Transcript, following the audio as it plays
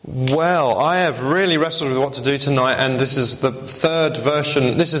Well, I have really wrestled with what to do tonight, and this is the third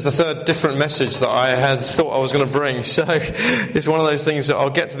different message that I had thought I was going to bring. So it's one of those things that I'll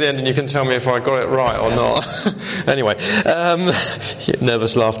get to the end and you can tell me if I got it right or not. Anyway,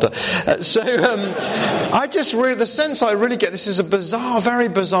 nervous laughter. I just really, the sense I really get, this is a bizarre, very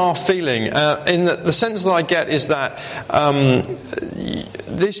bizarre feeling. In the sense that I get is that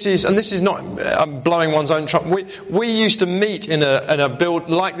this is not I'm blowing one's own trumpet. We used to meet in a build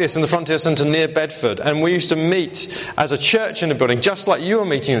like this in the Frontier Centre near Bedford, and we used to meet as a church in a building just like you are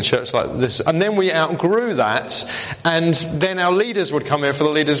meeting in a church like this, and then we outgrew that, and then our leaders would come here for the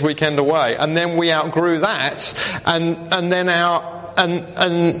leaders weekend away, and then we outgrew that, and then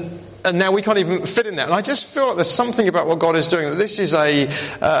and now we can't even fit in there. And I just feel like there's something about what God is doing, that this is a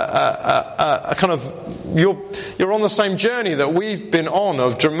kind of, you're on the same journey that we've been on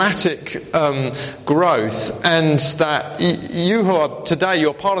of dramatic growth, and that you who are today,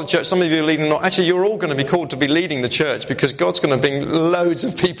 you're part of the church, some of you are leading, actually you're all going to be called to be leading the church, because God's going to bring loads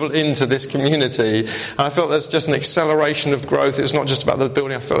of people into this community. And I feel there's just an acceleration of growth. It's not just about the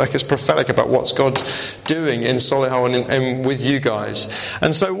building, I feel like it's prophetic about what God's doing in Solihull and with you guys.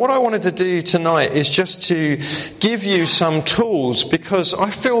 And so what I wanted to do tonight is just to give you some tools, because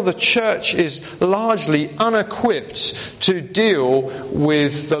I feel the church is largely unequipped to deal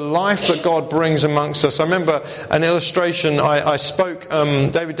with the life that God brings amongst us. I remember an illustration I spoke,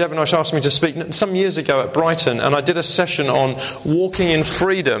 David Devonish asked me to speak some years ago at Brighton, and I did a session on walking in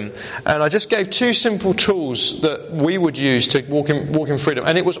freedom, and I just gave two simple tools that we would use to walk in freedom,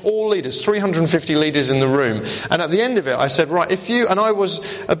 and it was all leaders, 350 leaders in the room. And at the end of it I said, right, and I was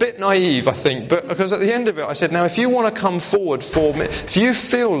a bit naive, I think, but because at the end of it I said, now if you want to come forward for me, if you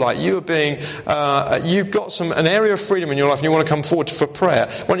feel like you are being you've got an area of freedom in your life and you want to come forward for prayer,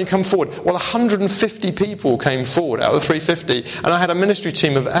 why don't you come forward? Well, 150 people came forward out of the 350, and I had a ministry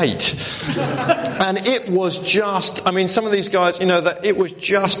team of 8. And it was just, some of these guys, that it was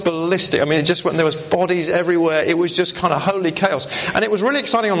just ballistic. It just went, there was bodies everywhere. It was just kind of holy chaos. And it was really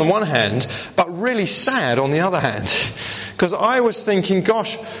exciting on the one hand, but really sad on the other hand. Because I was thinking,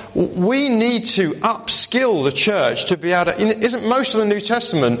 gosh, we need to upskill the church to be able to, isn't most of the New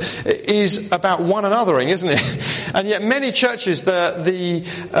Testament is about one anothering, isn't it? And yet many churches,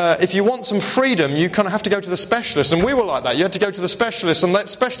 if you want some freedom, you kind of have to go to the specialists. And we were like that. You had to go to the specialists, and that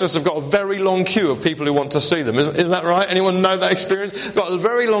specialists have got a very long queue of people who want to see them. Isn't that right? Anyone know that experience? Got a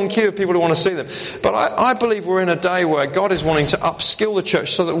very long queue of people who want to see them. But I believe we're in a day where God is wanting to upskill the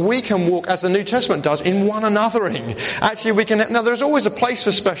church so that we can walk, as the New Testament does, in one anothering. Actually, now there's always a place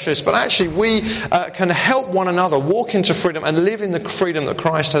for specialists, but actually we can help one another walk into freedom and live in the freedom that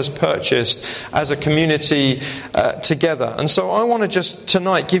Christ has purchased as a community together. And so I want to just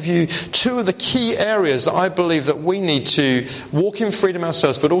tonight give you two of the key areas that I believe that we need to walk in freedom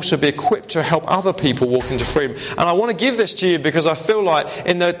ourselves, but also be equipped to help other people walk into freedom. And I want to give this to you because I feel like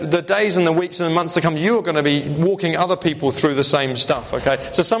in the days and the weeks and the months to come, you are going to be walking other people through the same stuff, okay?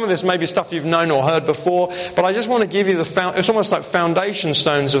 So some of this may be stuff you've known or heard before, but I just want to give you it's almost like foundation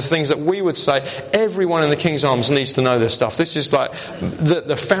stones of things that we would say everyone in the King's Arms needs to know this stuff. This is like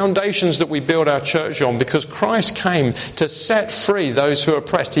the foundations that we build our church on, because Christ came to set free those who are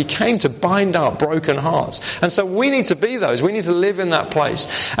oppressed. He came to bind up broken hearts. And so we need to be those. We need to live in that place.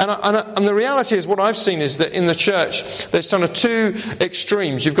 And the reality is, what I've seen is that in the church, there's kind of two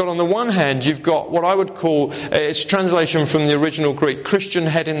extremes. You've got, on the one hand, you've got what I would call, it's translation from the original Greek, Christian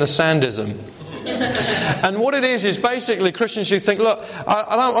head in the sandism. And what it is basically Christians who think, look,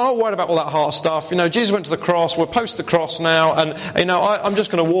 I'm not worried about all that heart stuff. Jesus went to the cross. We're post the cross now, and I'm just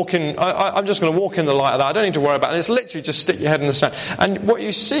going to walk in. I'm just going to walk in the light of that. I don't need to worry about it. And it's literally just stick your head in the sand. And what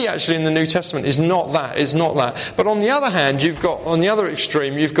you see actually in the New Testament is not that. It's not that. But on the other hand, you've got, on the other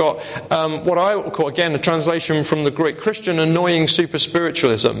extreme, you've got what I would call, again, a translation from the Greek, Christian annoying super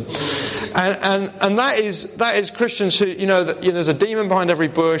spiritualism. And that is Christians who, there's a demon behind every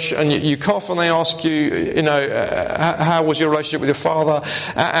bush, and you cough and they ask you, how was your relationship with your father,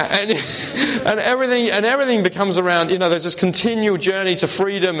 and everything becomes around, there's this continual journey to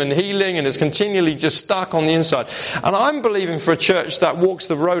freedom and healing, and it's continually just stuck on the inside. And I'm believing for a church that walks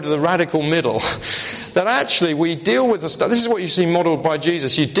the road of the radical middle, that actually we deal with the stuff. This is what you see modelled by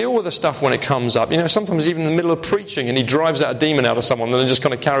Jesus. You deal with the stuff when it comes up. Sometimes even in the middle of preaching, and he drives out a demon out of someone, and then just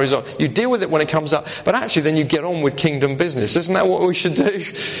kind of carries on. You deal with it when it comes up, but actually then you get on with kingdom business. Isn't that what we should do?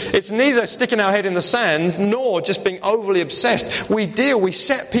 It's neither sticking our head in the sand, nor just being overly obsessed. We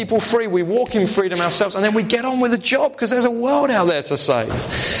set people free, we walk in freedom ourselves, and then we get on with the job because there's a world out there to save.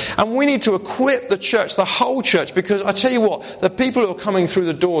 And we need to equip the church, the whole church, because I tell you what, the people who are coming through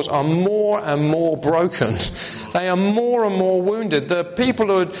the doors are more and more broken. They are more and more wounded. The people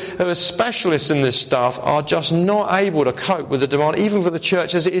who are specialists in this stuff are just not able to cope with the demand, even for the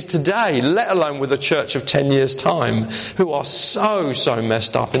church as it is today, let alone with the church of 10 years' time, who are so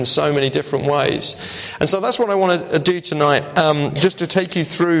messed up in so many different ways. And so that's what I want to do tonight, just to take you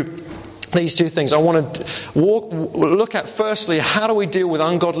through these two things. I want to look at, firstly, how do we deal with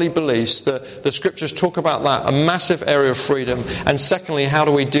ungodly beliefs? The scriptures talk about that, a massive area of freedom. And secondly, how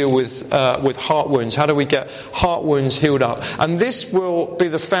do we deal with heart wounds? How do we get heart wounds healed up? And this will be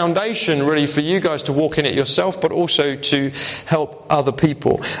the foundation, really, for you guys to walk in it yourself, but also to help other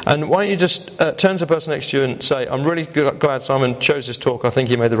people. And why don't you just turn to the person next to you and say, I'm really glad Simon chose this talk. I think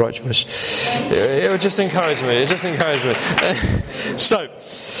he made the right choice. It would just encourage me.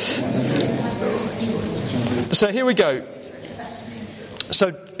 So here we go.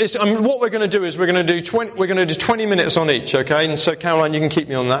 So what we're going to do is we're going to do 20 minutes on each, okay? And so Caroline, you can keep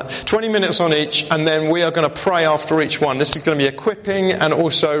me on that. 20 minutes on each, and then we are going to pray after each one. This is going to be equipping and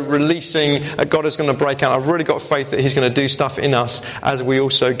also releasing. God is going to break out. I've really got faith that He's going to do stuff in us as we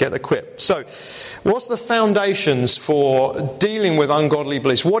also get equipped. So, what's the foundations for dealing with ungodly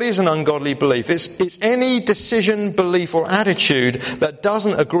beliefs? What is an ungodly belief? It's any decision, belief or attitude that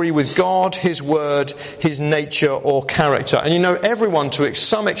doesn't agree with God, His Word, His nature or character. And you know, everyone to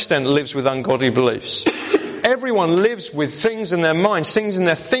some extent lives with ungodly beliefs. Everyone lives with things in their minds, things in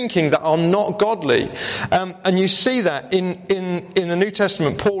their thinking that are not godly. And you see that in the New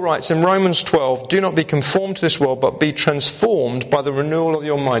Testament. Paul writes in Romans 12, do not be conformed to this world, but be transformed by the renewal of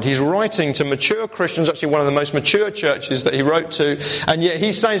your mind. He's writing to mature Christians, actually one of the most mature churches that he wrote to, and yet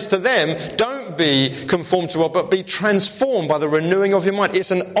he says to them, don't be conformed to the world, but be transformed by the renewing of your mind. It's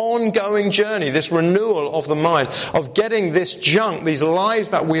an ongoing journey, this renewal of the mind, of getting this junk, these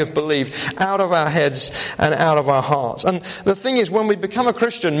lies that we have believed, out of our heads and out of our hearts. And the thing is, when we become a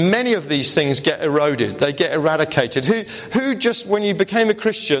Christian, many of these things get eroded. They get eradicated. Who just, when you became a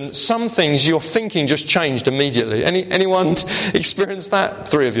Christian, some things, your thinking just changed immediately. Anyone experienced that?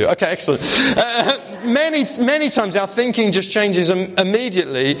 3 of you. Okay, excellent. Many times our thinking just changes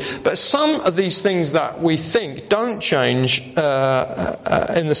immediately, but some of these things that we think don't change in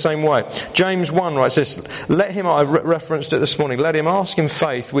the same way. James 1 writes this, let him, I referenced it this morning, let him ask in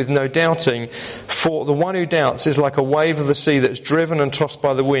faith with no doubting, for the one who doubts is like a wave of the sea that's driven and tossed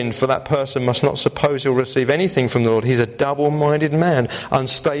by the wind, for that person must not suppose he'll receive anything from the Lord. He's a double-minded man,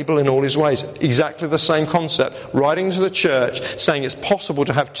 unstable in all his ways. Exactly the same concept. Writing to the church, saying it's possible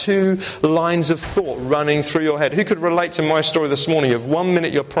to have 2 lines of thought running through your head. Who could relate to my story this morning of 1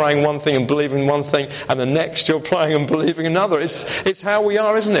 minute you're praying one thing and believing one thing, and the next you're praying and believing another? It's how we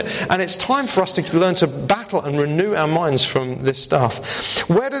are, isn't it? And it's time for us to learn to battle and renew our minds from this stuff.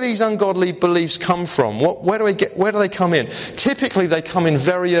 Where do these ungodly beliefs come from? Where do they come in? Typically they come in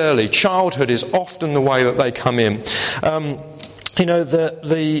very early. Childhood is often the way that they come in. You know,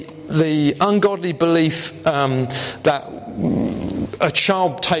 the ungodly belief that a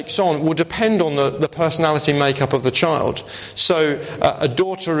child takes on will depend on the personality makeup of the child. So a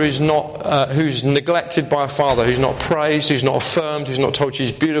daughter who's neglected by a father, who's not praised, who's not affirmed, who's not told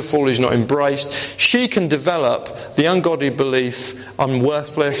she's beautiful, who's not embraced, she can develop the ungodly belief, I'm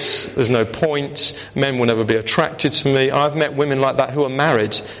worthless, there's no point, men will never be attracted to me. I've met women like that who are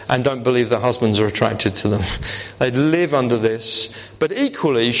married and don't believe their husbands are attracted to them. They live under this. But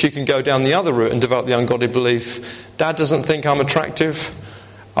equally, she can go down the other route and develop the ungodly belief, Dad doesn't think I'm attractive,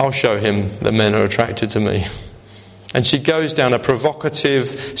 I'll show him that men are attracted to me. And she goes down a provocative,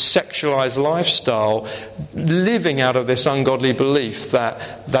 sexualized lifestyle, living out of this ungodly belief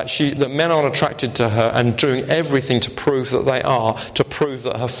that men aren't attracted to her, and doing everything to prove that they are, to prove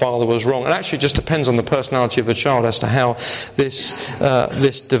that her father was wrong. And actually it just depends on the personality of the child as to how this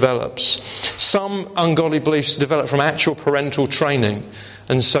develops. Some ungodly beliefs develop from actual parental training.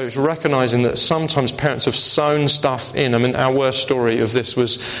 And so it's recognizing that sometimes parents have sown stuff in. I mean, our worst story of this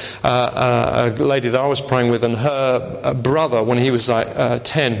was a lady that I was praying with, and her brother, when he was like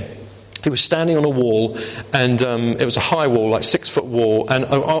 10, he was standing on a wall, and it was a high wall, like 6-foot wall, and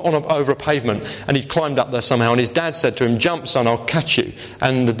over a pavement, and he'd climbed up there somehow, and his dad said to him, jump son, I'll catch you.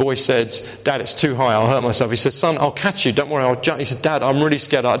 And the boy said, Dad, it's too high, I'll hurt myself. He said, son, I'll catch you, don't worry, I'll jump. He said, Dad, I'm really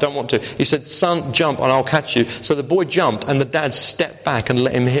scared, I don't want to. He said, son, jump and I'll catch you. So the boy jumped, and the dad stepped back and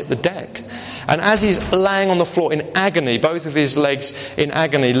let him hit the deck. And as he's laying on the floor in agony, both of his legs in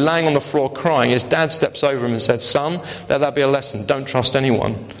agony, laying on the floor crying, his dad steps over him and said, son, let that be a lesson, don't trust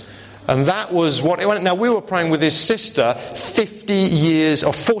anyone. And that was what it went. Now, we were praying with his sister 50 years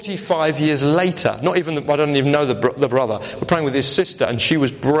or 45 years later. I don't even know the brother. We're praying with his sister, and she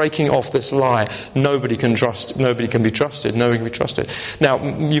was breaking off this lie. Nobody can be trusted. Nobody can be trusted.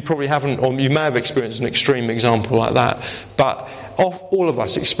 Now, you probably haven't, or you may have experienced an extreme example like that. But all of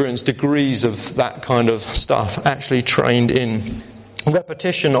us experience degrees of that kind of stuff, actually trained in.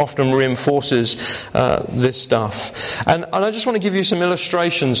 Repetition often reinforces this stuff. And I just want to give you some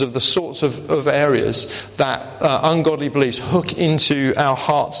illustrations of the sorts of areas that ungodly beliefs hook into our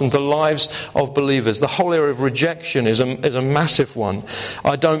hearts and the lives of believers. The whole area of rejection is a massive one.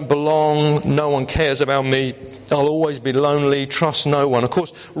 I don't belong, no one cares about me, I'll always be lonely, trust no one. Of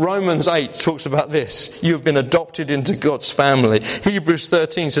course, Romans 8 talks about this. You have been adopted into God's family. Hebrews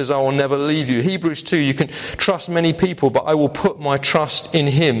 13 says, I will never leave you. Hebrews 2, you can trust many people, but I will put my trust in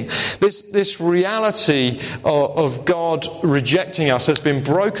Him. This reality of God rejecting us has been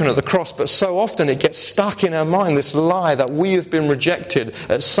broken at the cross, but so often it gets stuck in our mind. This lie that we have been rejected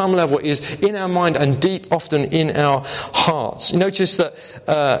at some level is in our mind and deep often in our hearts. You notice that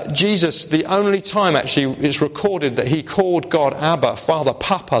Jesus, the only time actually it's recorded that He called God Abba, Father,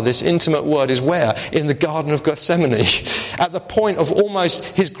 Papa, this intimate word is where? In the Garden of Gethsemane. At the point of almost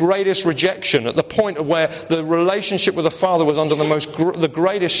His greatest rejection, at the point of where the relationship with the Father was under the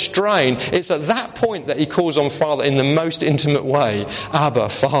greatest strain, it's at that point that He calls on Father in the most intimate way. Abba,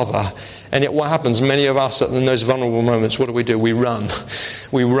 Father. And yet what happens? Many of us in those vulnerable moments, what do? We run.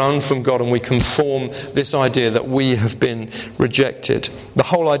 We run from God and we conform this idea that we have been rejected. The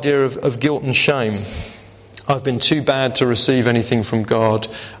whole idea of guilt and shame. I've been too bad to receive anything from God.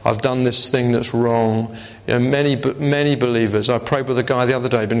 I've done this thing that's wrong. You know, many believers. I prayed with a guy the other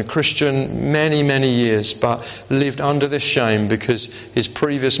day, been a Christian many years, but lived under this shame because his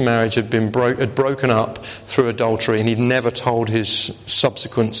previous marriage had broken up through adultery, and he'd never told his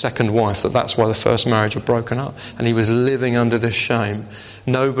subsequent second wife that's why the first marriage had broken up. And he was living under this shame.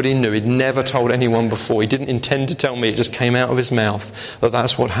 Nobody knew. He'd never told anyone before. He didn't intend to tell me. It just came out of his mouth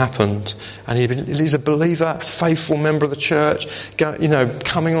that's what happened. And he's a believer, faithful member of the church,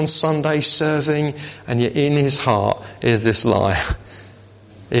 coming on Sunday, serving, and yet in his heart is this lie.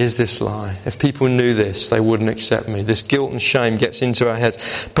 If people knew this, they wouldn't accept me. This guilt and shame gets into our heads.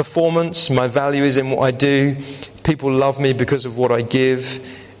 Performance, my value is in what I do. People love me because of what I give.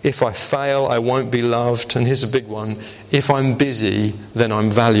 If I fail, I won't be loved. And here's a big one. If I'm busy, then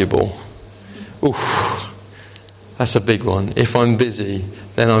I'm valuable. Oof. That's a big one. If I'm busy,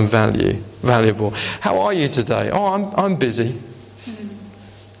 then I'm valuable. How are you today? Oh, I'm busy.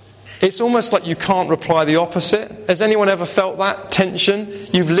 It's almost like you can't reply the opposite. Has anyone ever felt that tension?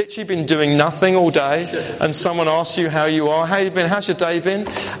 You've literally been doing nothing all day and someone asks you how you are. How you been? How's your day been?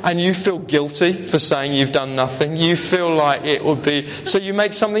 And you feel guilty for saying you've done nothing. You feel like it would be... So you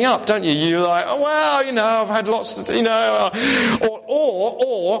make something up, don't you? You're like, oh, well, I've had lots of...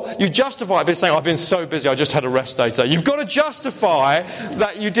 Or you justify it by saying, I've been so busy, I just had a rest day today. You've got to justify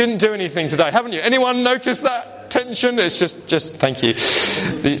that you didn't do anything today, haven't you? Anyone noticed that? Tension. It's just thank you.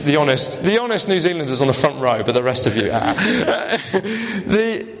 The honest New Zealanders on the front row, but the rest of you.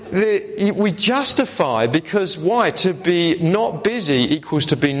 We justify because why? To be not busy equals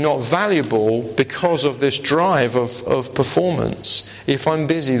to be not valuable because of this drive of performance. If I'm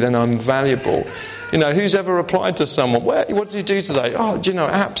busy, then I'm valuable. Who's ever replied to someone, what did you do today? Oh,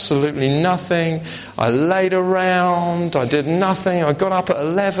 absolutely nothing. I laid around. I did nothing. I got up at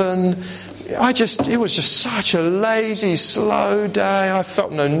 11. It was just such a lazy, slow day. I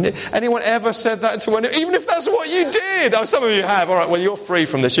felt no need. Anyone ever said that to anyone? Even if that's what you did. Oh, some of you have. All right, well, you're free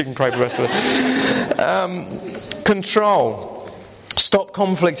from this. You can pray for the rest of it. Control. Stop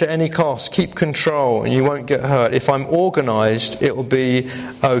conflict at any cost. Keep control and you won't get hurt. If I'm organised, it will be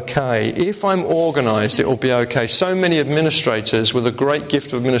okay. If I'm organised, it will be okay. So many administrators with a great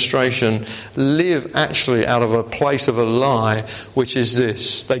gift of administration live actually out of a place of a lie, which is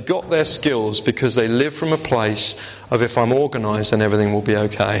this. They got their skills because they live from a place of if I'm organised, then everything will be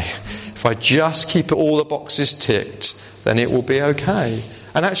okay. If I just keep all the boxes ticked, then it will be okay.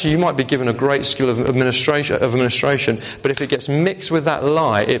 And actually you might be given a great skill of administration, but if it gets mixed with that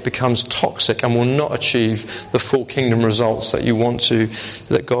lie, it becomes toxic and will not achieve the full kingdom results that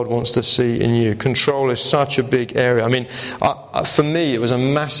that God wants to see in you. Control is such a big area. I mean, for me, it was a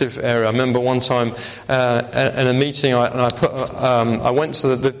massive area. I remember one time in a meeting, I went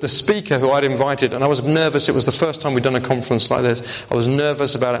to the speaker who I'd invited, and I was nervous. It was the first time we'd done a conference like this. I was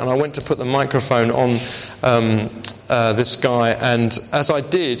nervous about it, and I went to put the microphone on this guy, and as I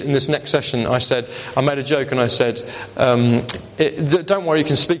did in this next session, I made a joke and I said, don't worry, you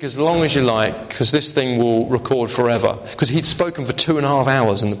can speak as long as you like, because this thing will record forever. Because he'd spoken for 2.5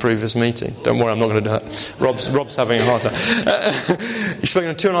 hours in the previous meeting. Don't worry, I'm not going to do that. Rob's having a heart attack. He's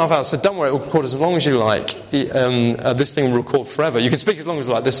spoken for 2.5 hours, so don't worry, it will record as long as you like. This thing will record forever. You can speak as long as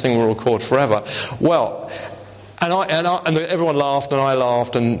you like, this thing will record forever. Well, and everyone laughed, and I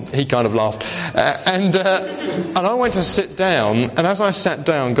laughed, and he kind of laughed. And I went to sit down, and as I sat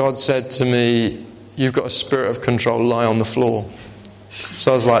down, God said to me, "You've got a spirit of control, lie on the floor."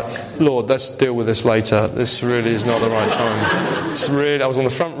 So I was like, "Lord, let's deal with this later. This really is not the right time." I was on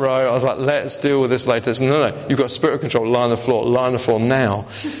the front row, I was like, "Let's deal with this later." Said, no, you've got a spirit of control, lie on the floor now.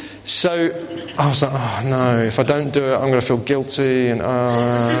 So I was like, "Oh no, if I don't do it, I'm going to feel guilty." And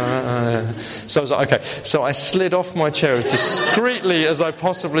so I was like, okay. So I slid off my chair as discreetly as I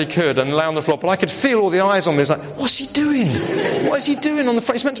possibly could and lay on the floor. But I could feel all the eyes on me. It's like, what's he doing? What is he doing on the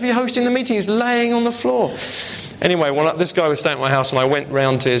floor? He's meant to be hosting the meeting. He's laying on the floor. Anyway, this guy was staying at my house, and I went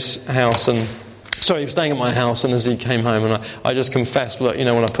round to his house and... Sorry, he was staying at my house, and as he came home, and I just confessed, look, when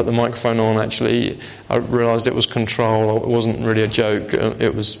I put the microphone on, actually, I realised it was control. It wasn't really a joke.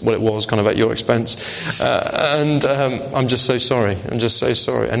 It was what it was, kind of at your expense. And I'm just so sorry. I'm just so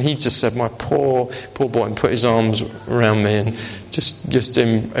sorry. And he just said, my poor boy, and put his arms around me and just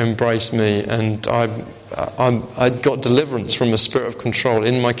embraced me. And I got deliverance from a spirit of control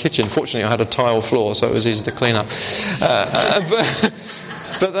in my kitchen. Fortunately, I had a tile floor, so it was easy to clean up.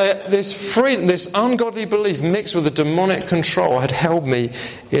 But this freedom, this ungodly belief mixed with the demonic control had held me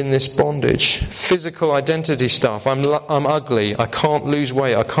in this bondage. Physical identity stuff. I'm ugly. I can't lose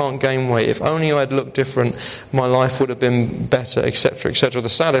weight. I can't gain weight. If only I'd looked different, my life would have been better, etc., etc. The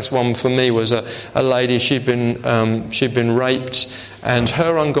saddest one for me was a lady. She'd been raped, and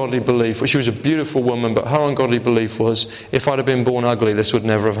her ungodly belief. She was a beautiful woman, but her ungodly belief was, if I'd have been born ugly, this would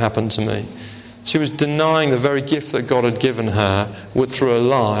never have happened to me. She was denying the very gift that God had given her through a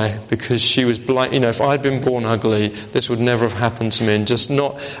lie, because she was blind. If I had been born ugly, this would never have happened to me, and just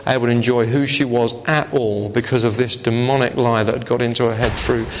not able to enjoy who she was at all because of this demonic lie that had got into her head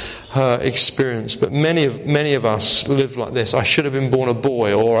through her experience. But many of us live like this. I should have been born a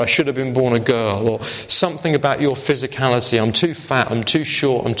boy, or I should have been born a girl, or something about your physicality. I'm too fat, I'm too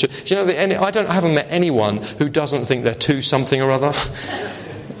short, I haven't met anyone who doesn't think they're too something or other.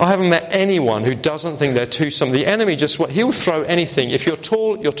 I haven't met anyone who doesn't think they're too something. The enemy he'll throw anything. If you're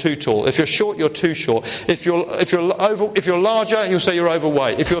tall, you're too tall. If you're short, you're too short. If you're larger, he'll say you're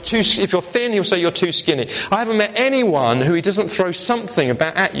overweight. If you're thin, he'll say you're too skinny. I haven't met anyone who he doesn't throw something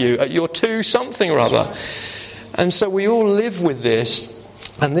at you're too something or other. And so we all live with this,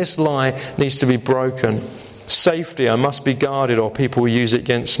 and this lie needs to be broken. Safety, I must be guarded or people will use it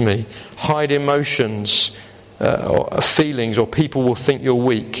against me. Hide emotions. Or feelings, or people will think you're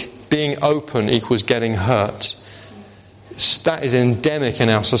weak. Being open equals getting hurt. That is endemic in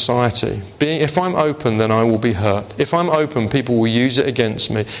our society. If I'm open, then I will be hurt. If I'm open, people will use it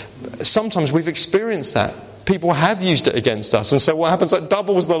against me. Sometimes we've experienced that. People have used it against us, and so what happens? That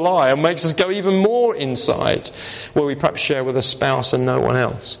doubles the lie and makes us go even more inside, where we perhaps share with a spouse and no one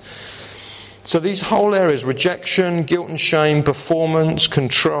else. So these whole areas, rejection, guilt and shame, performance,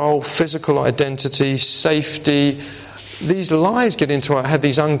 control, physical identity, safety, these lies get into our head,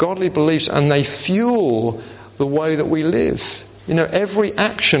 these ungodly beliefs, and they fuel the way that we live. Every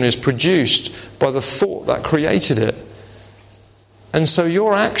action is produced by the thought that created it. And so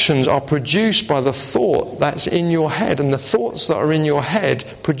your actions are produced by the thought that's in your head, and the thoughts that are in your head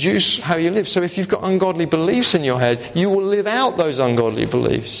produce how you live. So if you've got ungodly beliefs in your head, you will live out those ungodly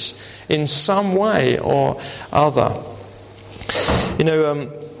beliefs in some way or other.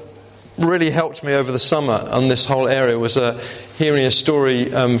 Really helped me over the summer on this whole area was hearing a story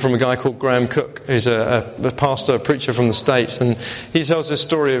from a guy called Graham Cook, who's a pastor, a preacher from the States, and he tells this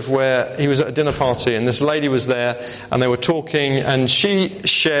story of where he was at a dinner party and this lady was there and they were talking, and she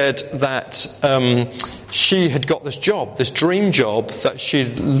shared that she had got this job, this dream job that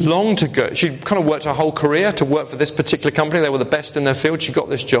she'd longed to go. She'd kind of worked her whole career to work for this particular company. They were the best in their field. She got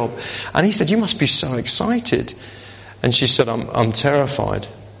this job, and he said, "You must be so excited." And she said, I'm terrified.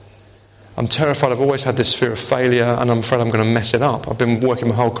 I'm terrified. I've always had this fear of failure, and I'm afraid I'm going to mess it up. I've been working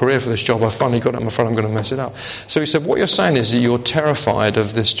my whole career for this job. I finally got it. I'm afraid I'm going to mess it up. So he said, what you're saying is that you're terrified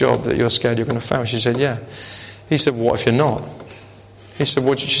of this job, that you're scared you're going to fail. She said, yeah. He said, what if you're not? She said,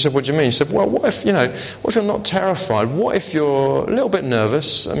 what do you mean? He said, well, what if you're not terrified? What if you're a little bit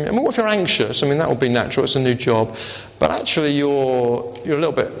nervous? I mean, what if you're anxious? I mean, that would be natural. It's a new job. But actually you're a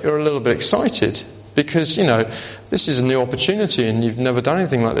little bit excited. Because, this is a new opportunity and you've never done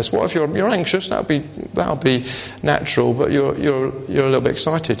anything like this. What if you're anxious? That'll be natural, but you're a little bit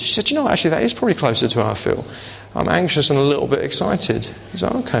excited. She said, actually that is probably closer to how I feel. I'm anxious and a little bit excited. He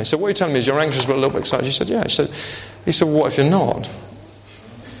said, okay, so what you're telling me is you're anxious but a little bit excited? She said, yeah. He said, well, what if you're not?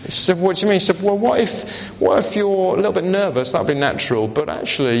 He said, what do you mean? He said, well, what if you're a little bit nervous? That'd be natural, but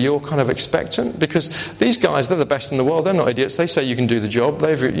actually you're kind of expectant, because these guys, they're the best in the world. They're not idiots. They say you can do the job.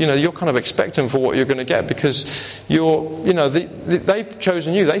 You're kind of expectant for what you're going to get, because they've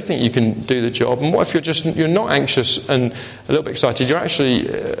chosen you. They think you can do the job. And what if you're not anxious and a little bit excited? You're actually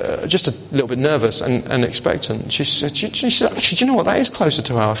just a little bit nervous and expectant. She said, actually, do you know what? That is closer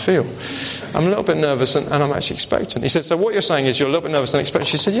to how I feel. I'm a little bit nervous and I'm actually expectant. He said, so what you're saying is you're a little bit nervous and expectant.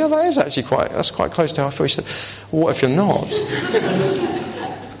 She said, yeah, that is actually quite close to how I feel. He said, well, what if you're not?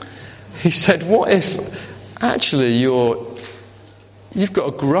 He said, what if actually you've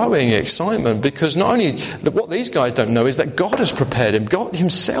got a growing excitement, because not only what these guys don't know is that God has prepared him. God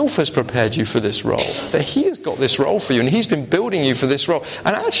himself has prepared you for this role. That he has got this role for you and he's been building you for this role.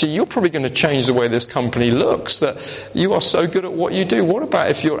 And actually you're probably going to change the way this company looks, that you are so good at what you do. What about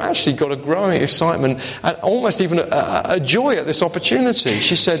if you're actually got a growing excitement and almost even a joy at this opportunity?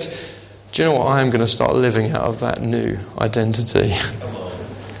 She said, do you know what? I am going to start living out of that new identity.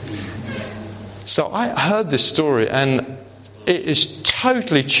 So I heard this story and it is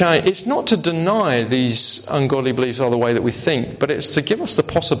totally changed. It's not to deny these ungodly beliefs are the way that we think, but it's to give us the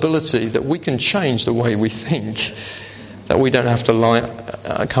possibility that we can change the way we think, that we don't have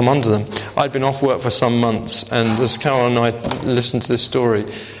to come under them. I'd been off work for some months, and as Carol and I listened to this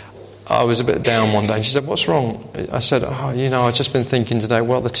story, I was a bit down one day. And she said, what's wrong? I said, I've just been thinking today,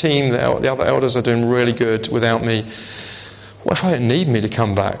 well, the team, the other elders are doing really good without me. What if I don't need me to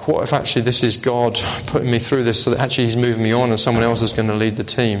come back? What if actually this is God putting me through this so that actually he's moving me on and someone else is going to lead the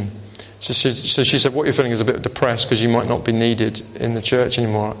team? So she said, what you're feeling is a bit depressed because you might not be needed in the church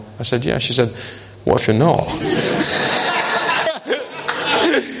anymore. I said, yeah. She said, what if you're not?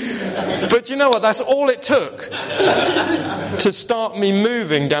 But you know what? That's all it took to start me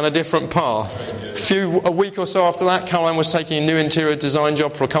moving down a different path. A week or so after that, Caroline was taking a new interior design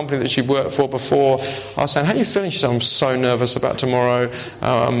job for a company that she'd worked for before. I was saying, how are you feeling? She said, I'm so nervous about tomorrow.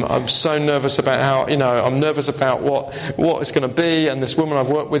 I'm so nervous about I'm nervous about what it's going to be. And this woman I've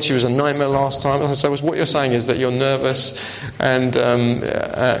worked with, she was a nightmare last time. And I said, what you're saying is that you're nervous and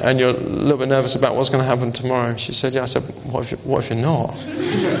you're a little bit nervous about what's going to happen tomorrow. She said, yeah. I said, what if you're not?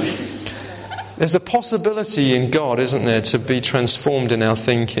 There's a possibility in God, isn't there, to be transformed in our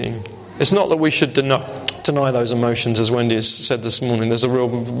thinking. It's not that we should deny those emotions, as Wendy has said this morning. There's a real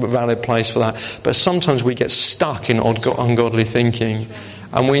valid place for that. But sometimes we get stuck in ungodly thinking,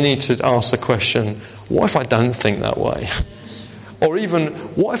 and we need to ask the question, what if I don't think that way? Or even,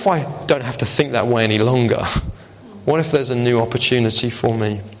 what if I don't have to think that way any longer? What if there's a new opportunity for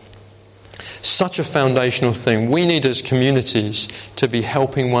me? Such a foundational thing. We need as communities to be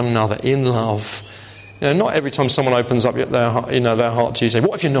helping one another in love. Not every time someone opens up their heart to you, say,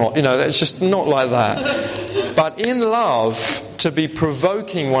 what if you're not? It's just not like that. But in love, to be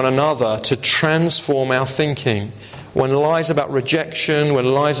provoking one another to transform our thinking. When lies about rejection, when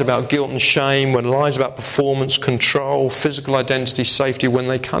lies about guilt and shame, when lies about performance, control, physical identity, safety, when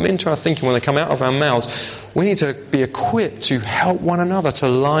they come into our thinking, when they come out of our mouths, we need to be equipped to help one another, to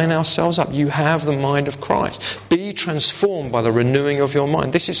line ourselves up. You have the mind of Christ. Be transformed by the renewing of your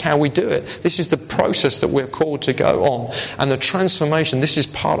mind. This is how we do it. This is the process that we're called to go on. And the transformation, this is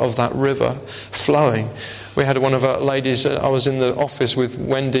part of that river flowing. We had one of our ladies, I was in the office with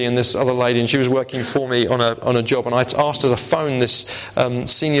Wendy and this other lady, and she was working for me on a job, and I asked her to phone this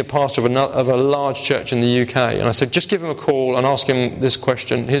senior pastor of a large church in the UK, and I said, just give him a call and ask him this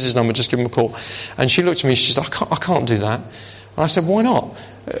question. Here's his number, just give him a call. And she looked at me, she said, I can't do that. And I said, why not?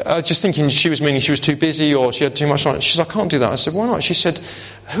 Just thinking she was meaning she was too busy or she had too much on. She said, I can't do that. I said, why not? She said,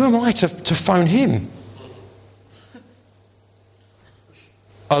 who am I to phone him?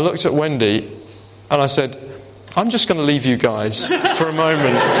 I looked at Wendy and I said, I'm just going to leave you guys for a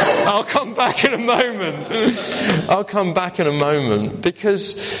moment. I'll come back in a moment.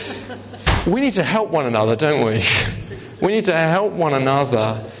 Because we need to help one another, don't we? We need to help one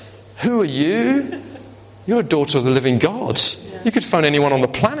another. Who are you? You're a daughter of the living God. You could phone anyone on the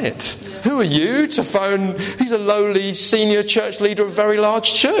planet. Who are you to phone? He's a lowly senior church leader of a very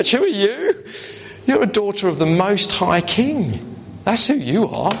large church. Who are you? You're a daughter of the Most High King. That's who you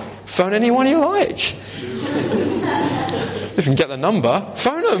are. Phone anyone you like. If you can get the number,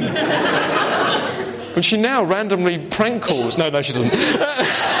 phone them. And she now randomly prank calls. No, she doesn't.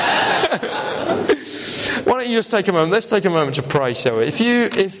 Why don't you just take a moment? Let's take a moment to pray, shall we?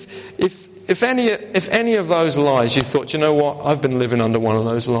 if any of those lies you thought, you know what, I've been living under one of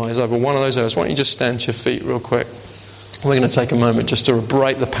those lies, over one of those errors, why don't you just stand to your feet real quick? We're going to take a moment just to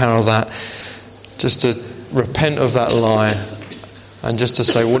break the power of that, just to repent of that lie, and just to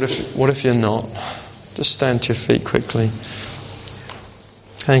say, what if you're not? Just stand to your feet quickly.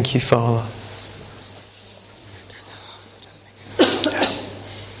 Thank you, Father.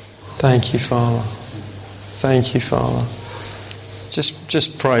 Thank you, Father. Thank you, Father.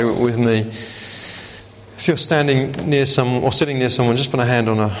 Just pray with me. If you're standing near someone or sitting near someone, just put a hand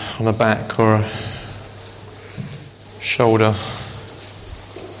on a back or a shoulder.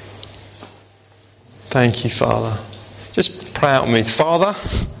 Thank you, Father. Just pray out with me. Father,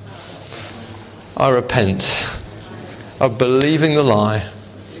 I repent of believing the lie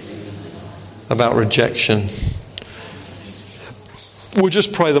about rejection. We'll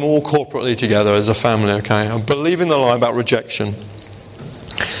just pray them all corporately together as a family, okay? I'm believing the lie about rejection.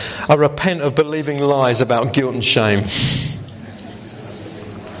 I repent of believing lies about guilt and shame.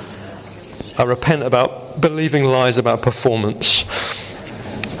 I repent about believing lies about performance.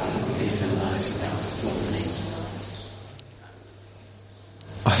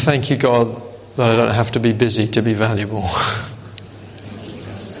 I thank you, God, that I don't have to be busy to be valuable.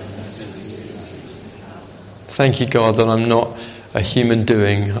 Thank you, God, that I'm not a human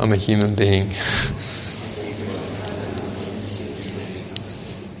doing, I'm a human being.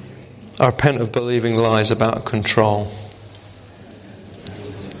 I repent of believing lies about control.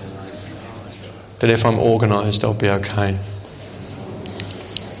 That if I'm organised, I'll be okay.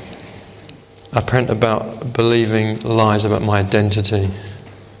 I repent about believing lies about my identity.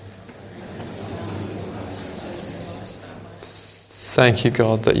 Thank you,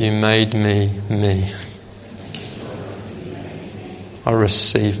 God, that you made me me. I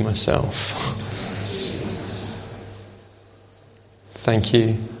receive myself. Thank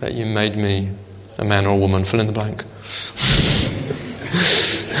you that you made me a man or a woman. Fill in the blank.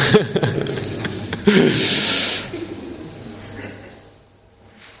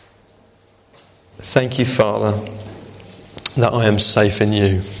 Thank you, Father, that I am safe in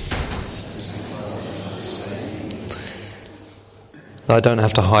you. That I don't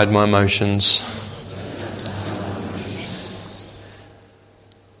have to hide my emotions.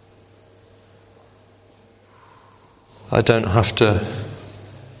 I don't have to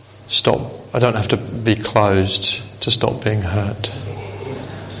be closed to stop being hurt.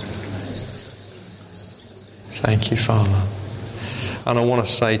 Thank you, Father. And I want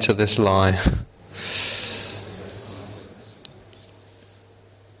to say to this lie,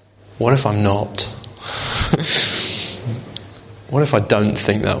 what if I'm not? What if I don't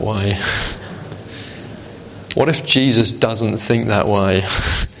think that way? What if Jesus doesn't think that way?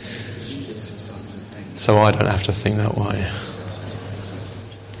 So I don't have to think that way.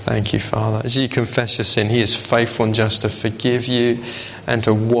 Thank you, Father. As you confess your sin, He is faithful and just to forgive you and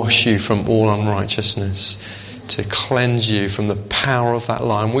to wash you from all unrighteousness, to cleanse you from the power of that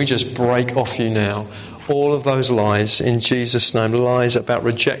lie. And we just break off you now all of those lies in Jesus' name. Lies about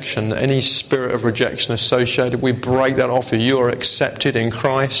rejection, any spirit of rejection associated, we break that off you. You are accepted in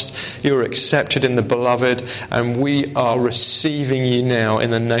Christ. You are accepted in the Beloved, and we are receiving you now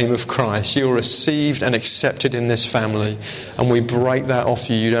in the name of Christ. You are received and accepted in this family, and we break that off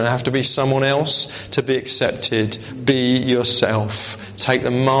you. You don't have to be someone else to be accepted. Be yourself. Take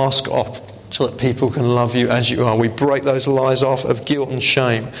the mask off so that people can love you as you are. We break those lies off of guilt and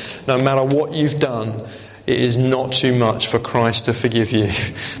shame. No matter what you've done, it is not too much for Christ to forgive you.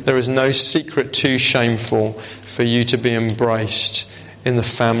 There is no secret too shameful for you to be embraced in the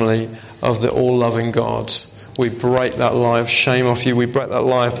family of the all-loving God. We break that lie of shame off you. We break that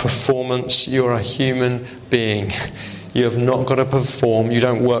lie of performance. You are a human being. You have not got to perform. You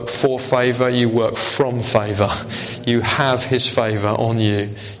don't work for favour, you work from favour. You have His favour on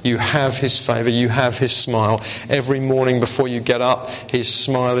you. You have His favour. You have His smile. Every morning before you get up, His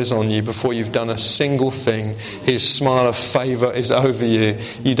smile is on you. Before you've done a single thing, His smile of favour is over you.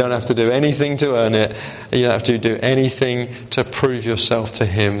 You don't have to do anything to earn it. You don't have to do anything to prove yourself to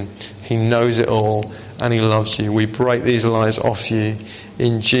Him. He knows it all and He loves you. We break these lies off you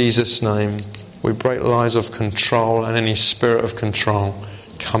in Jesus' name. We break lies of control, and any spirit of control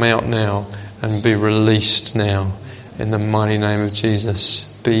come out now and be released now in the mighty name of Jesus.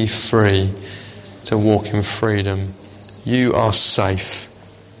 Be free to walk in freedom. You are safe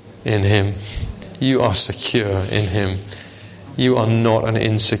in Him. You are secure in Him. You are not an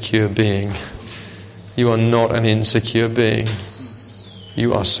insecure being. You are not an insecure being.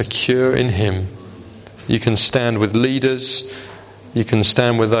 You are secure in Him. You can stand with leaders. You can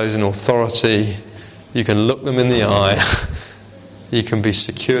stand with those in authority. You can look them in the eye You can be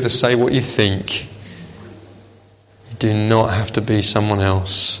secure to say what you think. You do not have to be someone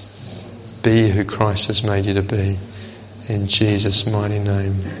else. Be who Christ has made you to be. In Jesus' mighty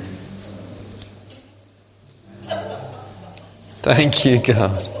name. Thank you,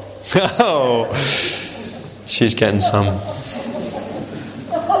 God. Oh, she's getting some.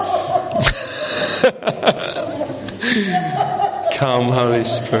 Come, Holy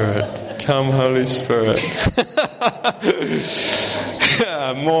Spirit. Come, Holy Spirit.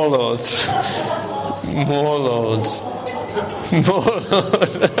 More Lord. More Lord. More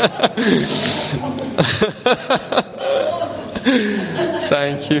Lord.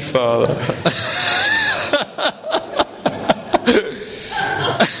 Thank you, Father.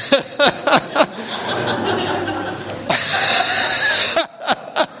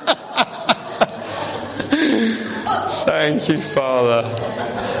 Thank you, Father.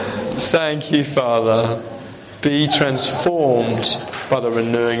 Thank you, Father. Be transformed by the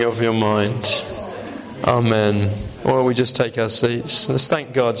renewing of your mind. Amen. Why don't we just take our seats? Let's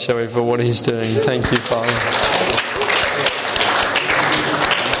thank God, shall we, for what He's doing. Thank you, Father.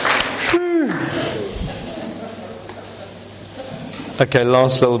 Whew. Okay,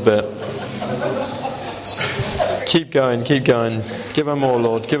 last little bit. Keep going, keep going. Give her more,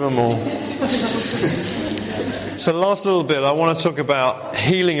 Lord. Give her more. So last little bit, I want to talk about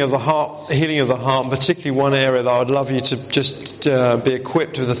healing of the heart, particularly one area that I'd love you to just be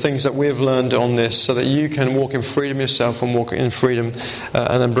equipped with the things that we've learned on this, so that you can walk in freedom yourself and walk in freedom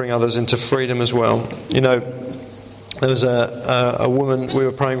and then bring others into freedom as well. You know, there was a woman we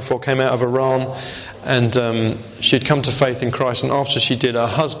were praying for, came out of Iran, and she'd come to faith in Christ, and after she did, her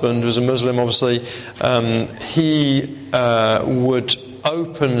husband was a Muslim, obviously. He would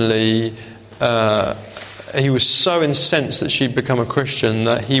openly... he was so incensed that she'd become a Christian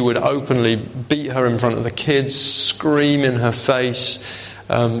that he would openly beat her in front of the kids, scream in her face,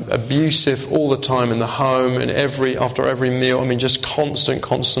 abusive all the time in the home and after every meal. I mean, just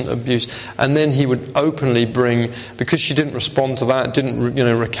constant abuse. And then he would openly bring, because she didn't respond to that, didn't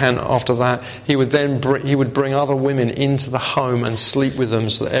recant after that, he would bring other women into the home and sleep with them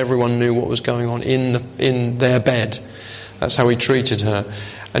so that everyone knew what was going on in their bed. That's how he treated her.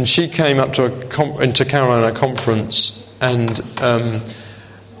 And she came up into Carolina conference, and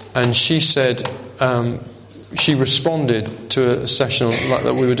she said, she responded to a session like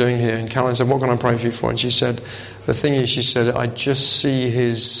that we were doing here. And Caroline said, "What can I pray for you for?" And she said, "The thing is," she said, "I just see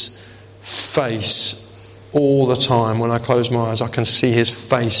his face all the time. When I close my eyes, I can see his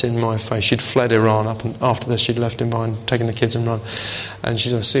face in my face." She'd fled Iran up, and after this she'd left him behind, taken the kids and run. And she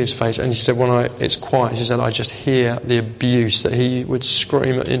said, "I see his face." And she said, it's quiet, she said, "I just hear the abuse that he would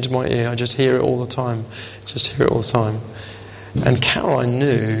scream into my ear. I just hear it all the time. Just hear it all the time." And Caroline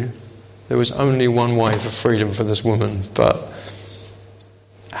knew there was only one way for freedom for this woman. But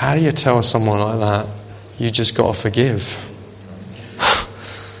how do you tell someone like that, you just got to forgive?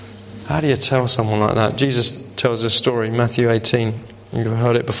 How do you tell someone like that? Jesus tells a story, Matthew 18. You've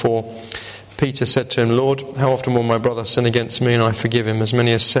heard it before. Peter said to him, "Lord, how often will my brother sin against me and I forgive him? As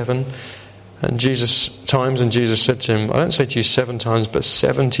many as 7? And Jesus said to him, "I don't say to you 7 times, but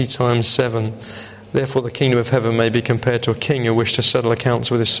 70 times 7. Therefore the kingdom of heaven may be compared to a king who wished to settle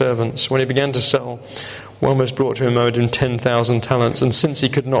accounts with his servants. When he began to settle, one was brought to him owed him 10,000 talents, and since he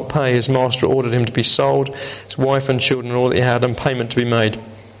could not pay, his master ordered him to be sold, his wife and children and all that he had, and payment to be made.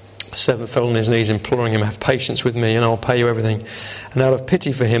 The servant fell on his knees, imploring him, 'Have patience with me, and I'll pay you everything.' And out of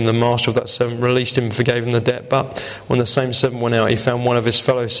pity for him, the master of that servant released him and forgave him the debt. But when the same servant went out, he found one of his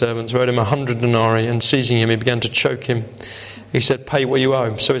fellow servants who owed him 100 denarii, and seizing him, he began to choke him. He said, 'Pay what you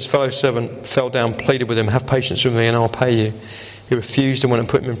owe.' So his fellow servant fell down, pleaded with him, 'Have patience with me, and I'll pay you.' He refused and went and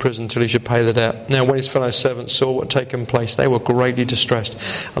put him in prison until he should pay the debt. Now when his fellow servants saw what had taken place, they were greatly distressed,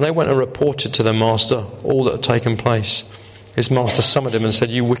 and they went and reported to their master all that had taken place. His master summoned him and said,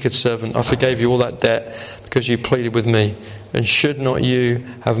 'You wicked servant, I forgave you all that debt because you pleaded with me. And should not you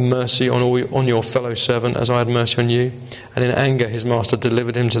have mercy on your fellow servant as I had mercy on you?' And in anger his master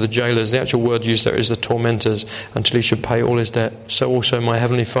delivered him to the jailers." The actual word used there is the tormentors, "until he should pay all his debt. So also my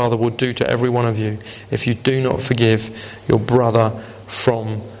heavenly Father will do to every one of you if you do not forgive your brother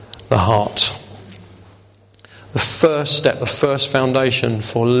from the heart." The first step, the first foundation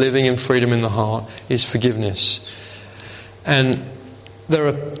for living in freedom in the heart is forgiveness. And there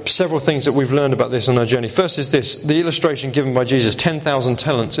are several things that we've learned about this on our journey. First is this, the illustration given by Jesus, 10,000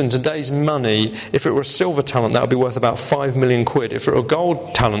 talents. In today's money, if it were a silver talent, that would be worth about 5 million quid. If it were a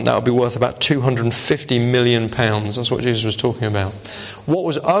gold talent, that would be worth about 250 million pounds. That's what Jesus was talking about. What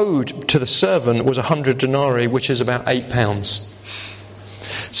was owed to the servant was 100 denarii, which is about £8.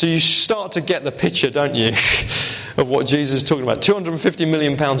 So you start to get the picture, don't you? of what Jesus is talking about. £250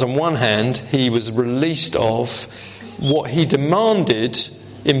 million on one hand, he was released of. What he demanded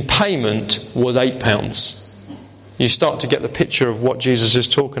in payment was £8. You start to get the picture of what Jesus is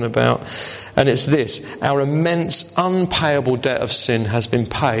talking about. And it's this: our immense, unpayable debt of sin has been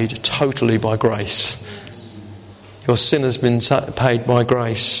paid totally by grace. Your sin has been paid by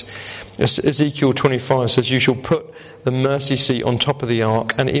grace. Ezekiel 25 says, you shall put the mercy seat on top of the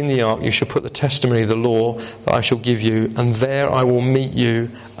ark, and in the ark you shall put the testimony of the law that I shall give you, and there I will meet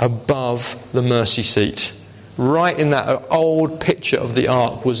you above the mercy seat. Right in that old picture of the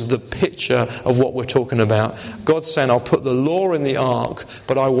ark was the picture of what we're talking about. God's saying, I'll put the law in the ark,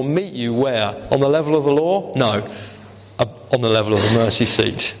 but I will meet you where? On the level of the law? No. On the level of the mercy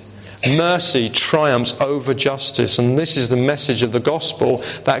seat. Mercy triumphs over justice, and this is the message of the gospel,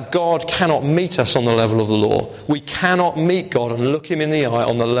 that God cannot meet us on the level of the law. We cannot meet God and look him in the eye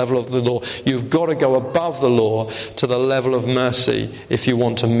on the level of the law. You've got to go above the law to the level of mercy if you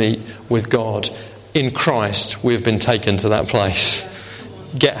want to meet with God. In Christ, we have been taken to that place.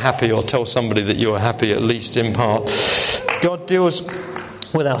 Get happy, or tell somebody that you are happy, at least in part. God deals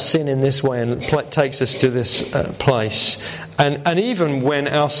with our sin in this way and takes us to this place. And even when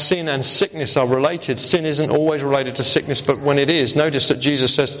our sin and sickness are related, sin isn't always related to sickness, but when it is, notice that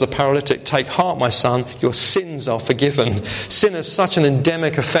Jesus says to the paralytic, take heart, my son, your sins are forgiven. Sin has such an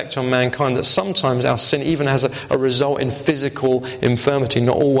endemic effect on mankind that sometimes our sin even has a result in physical infirmity.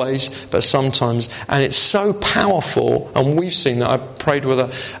 Not always, but sometimes. And it's so powerful, and we've seen that. I prayed with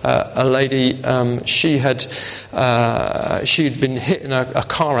a lady, she had been hit in a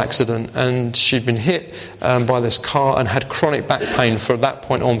car accident, and she'd been hit by this car and had chronic back pain for that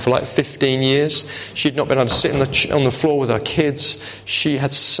point on for like 15 years. She'd not been able to sit on the floor with her kids. She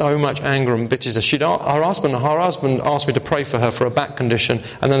had so much anger and bitterness. Her husband asked me to pray for her for a back condition,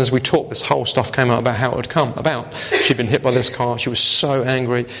 and then as we talked, this whole stuff came out about how it would come about. She'd been hit by this car. She was so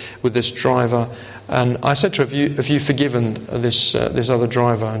angry with this driver, and I said to her, have you forgiven this other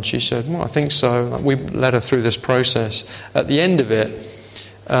driver? And she said, well, I think so. We led her through this process. At the end of it,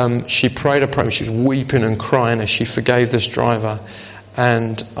 she prayed a prayer. She was weeping and crying as she forgave this driver.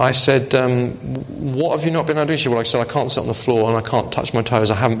 And I said, what have you not been able to do? She said, well, I said, I can't sit on the floor and I can't touch my toes.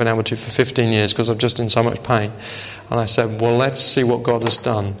 I haven't been able to for 15 years because I'm just in so much pain. And I said, well, let's see what God has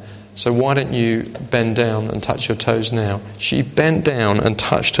done. So why don't you bend down and touch your toes now? She bent down and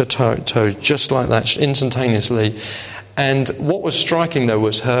touched her toes just like that, instantaneously. And what was striking, though,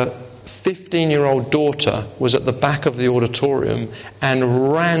 was her 15-year-old daughter was at the back of the auditorium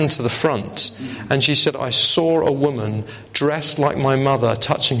and ran to the front. And she said, I saw a woman dressed like my mother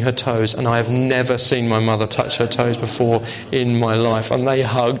touching her toes, and I have never seen my mother touch her toes before in my life. And they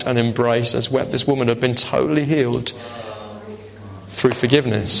hugged and embraced as wept. This woman had been totally healed through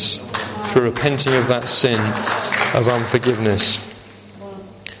forgiveness, through repenting of that sin of unforgiveness.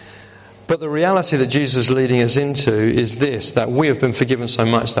 But the reality that Jesus is leading us into is this, that we have been forgiven so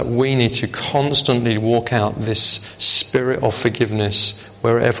much that we need to constantly walk out this spirit of forgiveness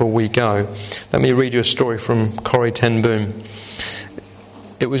wherever we go. Let me read you a story from Corrie ten Boom.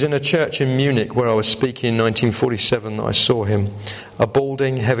 It was in a church in Munich where I was speaking in 1947 that I saw him. A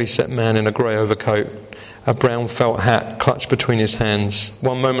balding, heavy-set man in a grey overcoat, a brown felt hat clutched between his hands.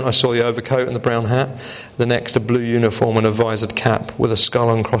 One moment I saw the overcoat and the brown hat, the next a blue uniform and a visored cap with a skull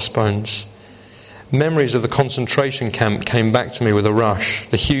and crossbones. Memories of the concentration camp came back to me with a rush.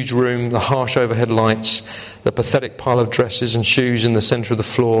 The huge room, the harsh overhead lights, the pathetic pile of dresses and shoes in the centre of the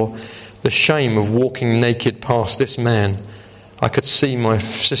floor, the shame of walking naked past this man. I could see my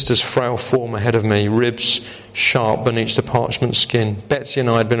sister's frail form ahead of me, ribs sharp beneath the parchment skin. Betsy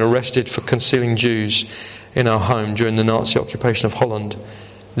and I had been arrested for concealing Jews in our home during the Nazi occupation of Holland.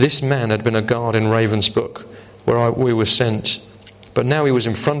 This man had been a guard in Ravensbrück, where we were sent. But now he was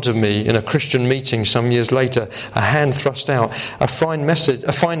in front of me in a Christian meeting some years later, a hand thrust out. A fine message,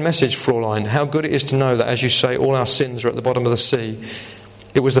 Fräulein. How good it is to know that, as you say, all our sins are at the bottom of the sea.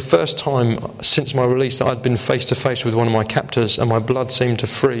 It was the first time since my release that I'd been face to face with one of my captors, and my blood seemed to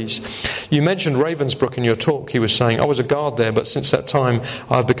freeze. You mentioned Ravensbrück in your talk, he was saying. I was a guard there, but since that time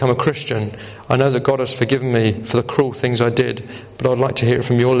I've become a Christian. I know that God has forgiven me for the cruel things I did, but I'd like to hear it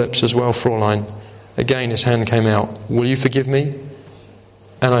from your lips as well, Fräulein. Again his hand came out. Will you forgive me?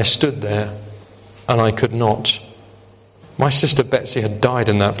 And I stood there, and I could not. My sister Betsy had died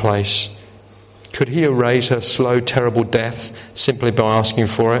in that place. Could he erase her slow, terrible death simply by asking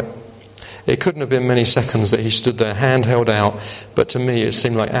for it? It couldn't have been many seconds that he stood there, hand held out, but to me it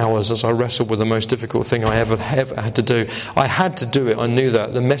seemed like hours as I wrestled with the most difficult thing I ever had to do. I had to do it, I knew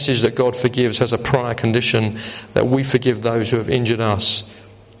that. The message that God forgives has a prior condition, that we forgive those who have injured us.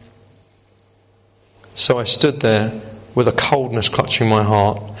 So I stood there with a coldness clutching my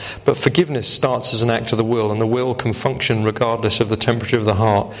heart. But forgiveness starts as an act of the will, and the will can function regardless of the temperature of the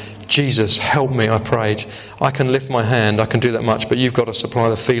heart. Jesus, help me, I prayed. I can lift my hand, I can do that much, but you've got to supply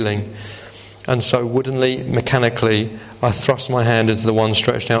the feeling. And so woodenly, mechanically, I thrust my hand into the one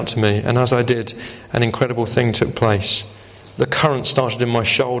stretched out to me. And as I did, an incredible thing took place. The current started in my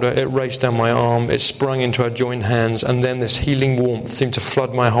shoulder, it raced down my arm, it sprung into our joined hands, and then this healing warmth seemed to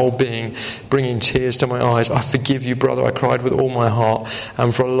flood my whole being, bringing tears to my eyes. I forgive you, brother, I cried with all my heart.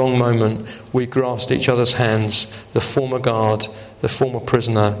 And for a long moment, we grasped each other's hands. The former guard, the former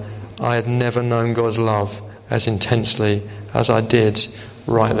prisoner. I had never known God's love as intensely as I did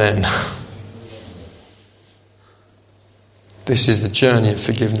right then. This is the journey of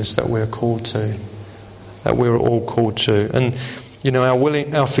forgiveness that we're called to. That we're all called to. And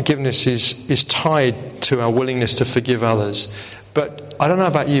our forgiveness is tied to our willingness to forgive others. But I don't know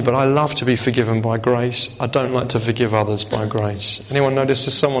about you, but I love to be forgiven by grace. I don't like to forgive others by grace. Anyone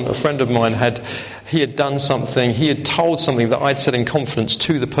notice a friend of mine had done something, he had told something that I'd said in confidence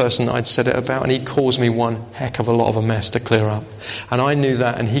to the person I'd said it about, and he caused me one heck of a lot of a mess to clear up. And I knew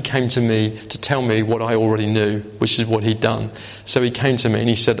that, and he came to me to tell me what I already knew, which is what he'd done. So he came to me and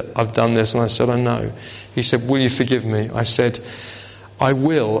he said, I've done this, and I said, I know. He said, will you forgive me? I said, I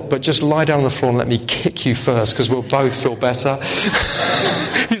will, but just lie down on the floor and let me kick you first, because we'll both feel better.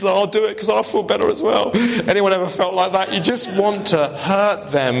 He's like, I'll do it because I'll feel better as well. Anyone ever felt like that? You just want to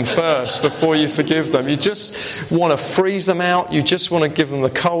hurt them first before you forgive them. You just want to freeze them out. You just want to give them the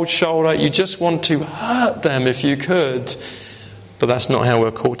cold shoulder. You just want to hurt them if you could. But that's not how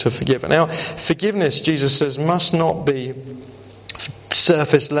we're called to forgive. Now, forgiveness, Jesus says, must not be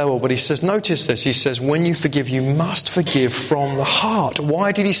surface level, but he says, notice this, he says, when you forgive, you must forgive from the heart.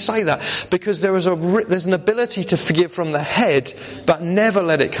 Why did he say that? Because there's an ability to forgive from the head, but never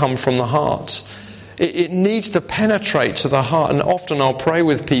let it come from the heart. It needs to penetrate to the heart. And often I'll pray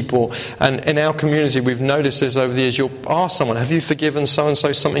with people, and in our community we've noticed this over the years. You'll ask someone, have you forgiven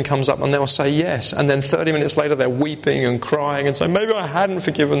so-and-so? Something comes up and they'll say yes, and then 30 minutes later they're weeping and crying and say, maybe I hadn't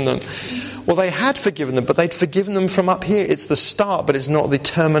forgiven them. Well, they had forgiven them, but they'd forgiven them from up here. It's the start, but it's not the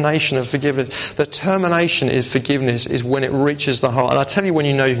termination of forgiveness. The termination is forgiveness is when it reaches the heart. And I tell you when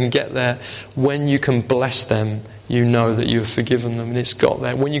you know you can get there, when you can bless them, you know that you have forgiven them, and it's got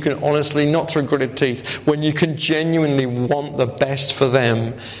there. When you can honestly, not through gritted teeth, when you can genuinely want the best for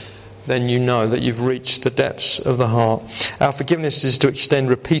them, then you know that you've reached the depths of the heart. Our forgiveness is to extend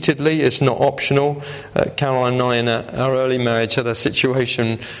repeatedly. It's not optional. Caroline and I, in our early marriage, had a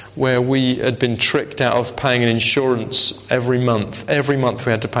situation where we had been tricked out of paying an insurance every month. Every month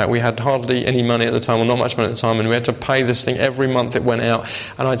we had to pay it. We had hardly any money at the time, or not much money at the time, and we had to pay this thing every month it went out.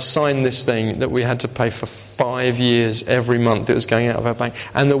 And I'd signed this thing that we had to pay for 5 years every month. It was going out of our bank.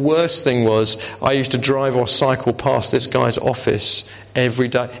 And the worst thing was, I used to drive or cycle past this guy's office every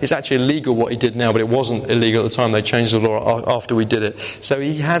day. It's actually illegal what he did now, but it wasn't illegal at the time. They changed the law after we did it. So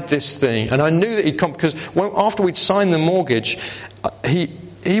he had this thing, and I knew that he'd come, because after we'd signed the mortgage,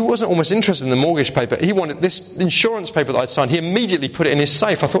 he wasn't almost interested in the mortgage paper. He wanted this insurance paper that I'd signed. He immediately put it in his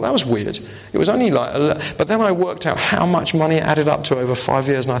safe. I thought that was weird. It was only but then I worked out how much money it added up to over 5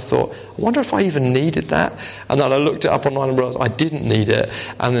 years, and I thought, I wonder if I even needed that. And then I looked it up online and realised I didn't need it.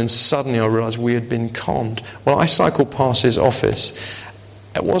 And then suddenly I realised we had been conned. Well, I cycled past his office.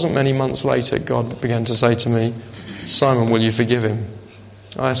 It wasn't many months later God began to say to me, Simon, will you forgive him?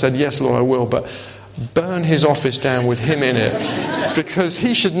 And I said, yes, Lord, I will, but burn his office down with him in it, because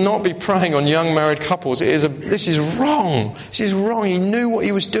he should not be preying on young married couples. This is wrong. This is wrong. He knew what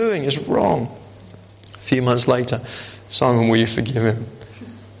he was doing. It's wrong. A few months later, Simon, will you forgive him?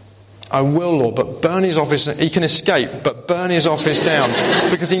 I will, Lord, but burn his office. He can escape, but burn his office down,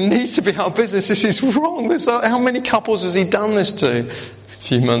 because he needs to be out of business. This is wrong. How many couples has he done this to? A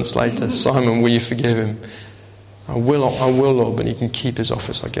few months later, Simon, will you forgive him? I will, Lord, but he can keep his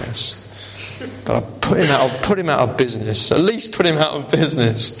office, I guess. But I'll put him out of business. At least put him out of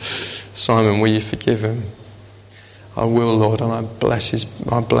business. Simon, will you forgive him? I will, Lord, and I bless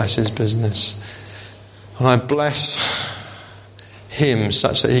his business. And I bless him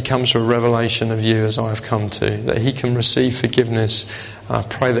such that he comes to a revelation of you as I have come to, that he can receive forgiveness. And I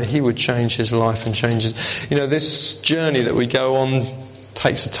pray that he would change his life and change his... this journey that we go on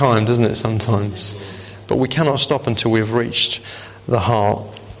takes a time, doesn't it, sometimes? But we cannot stop until we've reached the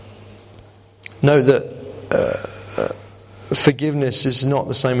heart. Know that forgiveness is not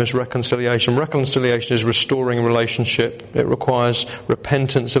the same as reconciliation. Reconciliation is restoring a relationship. It requires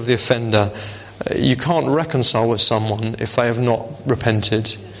repentance of the offender. You can't reconcile with someone if they have not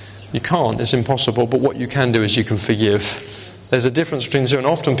repented. You can't. It's impossible. But what you can do is you can forgive. There's a difference between the two, and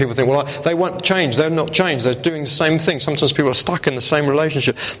often people think, well, they won't change. They're not changed. They're doing the same thing. Sometimes people are stuck in the same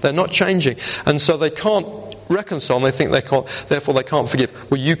relationship. They're not changing. And so they can't reconcile, and they think they can't, therefore they can't forgive.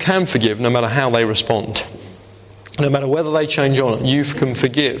 Well, you can forgive no matter how they respond. No matter whether they change or not, you can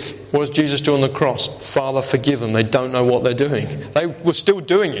forgive. What does Jesus do on the cross? Father, forgive them. They don't know what they're doing. They were still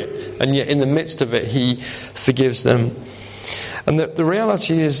doing it, and yet in the midst of it, He forgives them. And the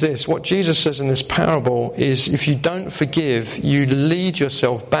reality is this, what Jesus says in this parable is, if you don't forgive, you lead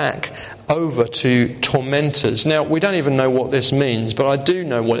yourself back over to tormentors. Now, we don't even know what this means, but I do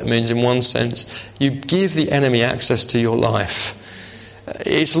know what it means in one sense. You give the enemy access to your life.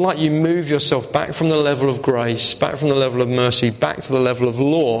 It's like you move yourself back from the level of grace, back from the level of mercy, back to the level of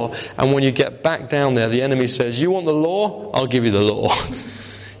law. And when you get back down there, the enemy says, you want the law? I'll give you the law.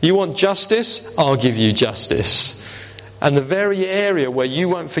 You want justice? I'll give you justice. And the very area where you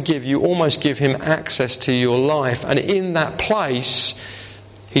won't forgive, you almost give him access to your life. And in that place,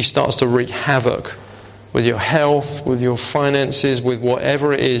 he starts to wreak havoc with your health, with your finances, with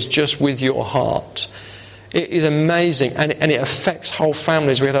whatever it is, just with your heart. It is amazing, and it affects whole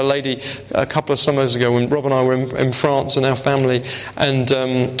families. We had a lady a couple of summers ago when Rob and I were in France and our family, and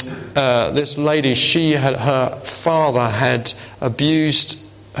this lady, her father had abused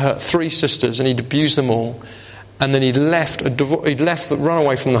her 3 sisters, and he'd abused them all. And then he'd run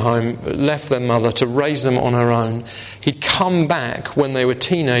away from the home, left their mother to raise them on her own. He'd come back when they were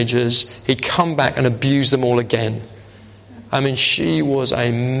teenagers. He'd come back and abuse them all again. I mean, she was a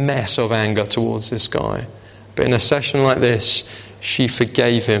mess of anger towards this guy. But in a session like this, she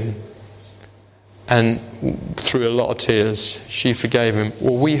forgave him. And through a lot of tears, she forgave him.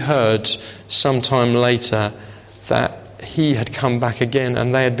 Well, we heard sometime later that he had come back again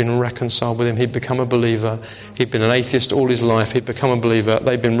and they had been reconciled with him. He'd become a believer. He'd been an atheist all his life. He'd become a believer.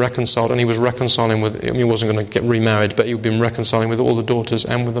 They'd been reconciled, and he was reconciling with, he wasn't going to get remarried, but he'd been reconciling with all the daughters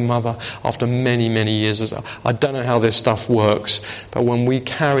and with the mother after many, many years. I don't know how this stuff works, but when we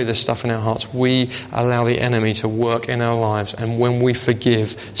carry this stuff in our hearts, we allow the enemy to work in our lives, and when we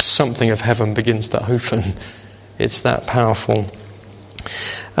forgive, something of heaven begins to open. It's that powerful.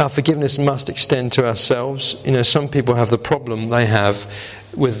 Our forgiveness must extend to ourselves. You know, some people have the problem they have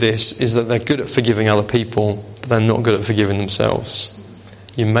with this is that they're good at forgiving other people, but they're not good at forgiving themselves.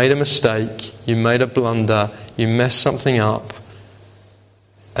 You made a mistake, you made a blunder, you messed something up,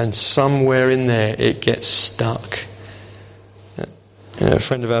 and somewhere in there it gets stuck. You know, a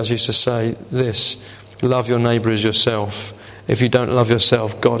friend of ours used to say this, love your neighbour as yourself. If you don't love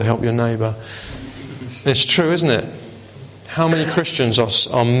yourself, God help your neighbour. It's true, isn't it? How many Christians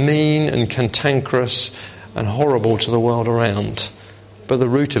are mean and cantankerous and horrible to the world around? But the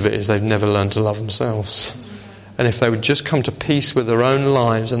root of it is they've never learned to love themselves. And if they would just come to peace with their own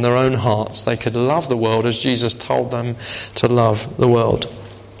lives and their own hearts, they could love the world as Jesus told them to love the world.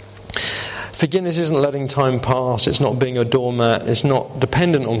 Forgiveness isn't letting time pass, it's not being a doormat, it's not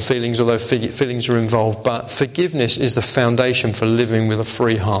dependent on feelings, although feelings are involved, but forgiveness is the foundation for living with a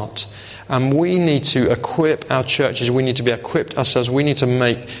free heart. And we need to equip our churches, we need to be equipped ourselves, we need to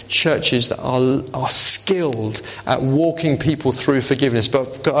make churches that are skilled at walking people through forgiveness.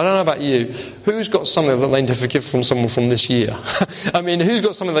 But I don't know about you, who's got something that they need to forgive from someone from this year? I mean, who's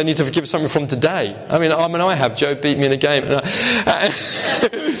got something they need to forgive someone from today? I mean, I have. Joe beat me in a game.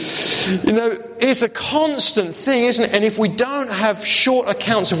 You know, it's a constant thing, isn't it? And if we don't have short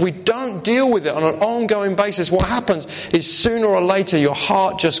accounts, if we don't deal with it on an ongoing basis, what happens is sooner or later your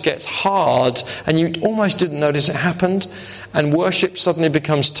heart just gets hard and you almost didn't notice it happened, and worship suddenly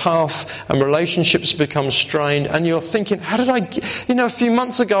becomes tough and relationships become strained, and you're thinking, a few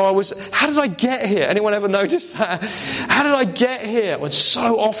months ago how did I get here? Anyone ever noticed that? How did I get here? When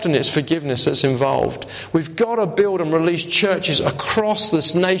so often it's forgiveness that's involved. We've got to build and release churches across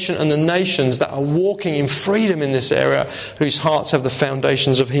this nation and the nations that are walking in freedom in this area, whose hearts have the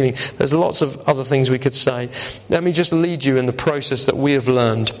foundations of healing. There's lots of other things we could say. Let me just lead you in the process that we have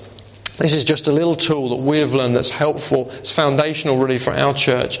learned. This is just a little tool that we have learned that's helpful. It's foundational really for our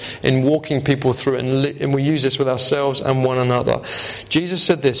church in walking people through it, and we use this with ourselves and one another. Jesus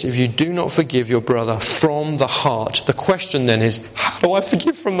said this, if you do not forgive your brother from the heart. The question then is, how do I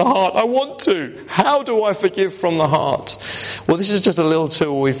forgive from the heart? I want to. How do I forgive from the heart? Well, this is just a little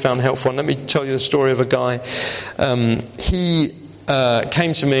tool we found helpful. And let me tell you the story of a guy. He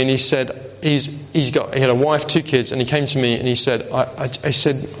came to me and he said, he had a wife, 2 kids, and he came to me and he said,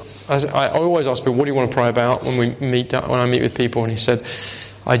 I always ask people, what do you want to pray about when I meet with people? And he said,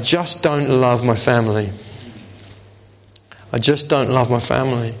 I just don't love my family. I just don't love my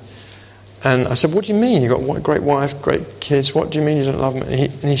family. And I said, what do you mean? You've got a great wife, great kids. What do you mean you don't love them?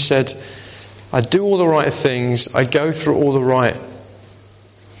 And he said, I do all the right things. I go through all the right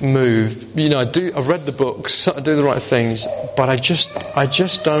move. I've read the books. I do the right things, but I just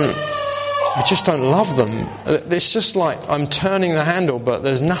don't love them. It's just like I'm turning the handle, but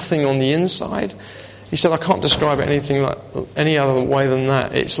there's nothing on the inside. He said, I can't describe it anything like any other way than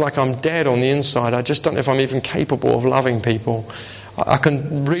that. It's like I'm dead on the inside. I just don't know if I'm even capable of loving people. I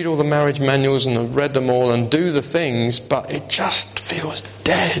can read all the marriage manuals and I've read them all and do the things, but it just feels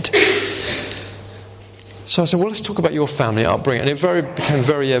dead. So I said, well, let's talk about your family upbringing. And it became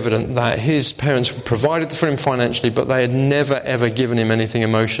very evident that his parents provided for him financially, but they had never ever given him anything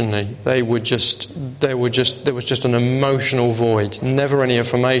emotionally. There was just an emotional void. Never any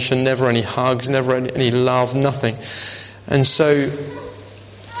affirmation, never any hugs, never any love, nothing. And so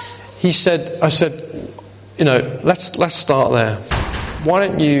I said, let's start there. Why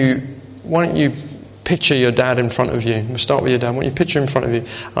don't you picture your dad in front of you? We'll start with your dad. I want you to picture him in front of you.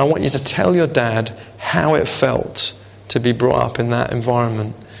 And I want you to tell your dad how it felt to be brought up in that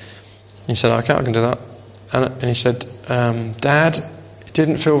environment. He said, okay, I can do that. And he said, Dad, it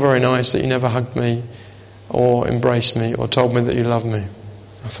didn't feel very nice that you never hugged me or embraced me or told me that you loved me.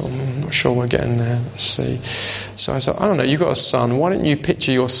 I thought, I'm not sure we're getting there. Let's see. So I said, I don't know, you've got a son. Why don't you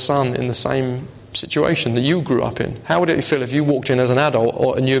picture your son in the same situation that you grew up in? How would it feel if you walked in as an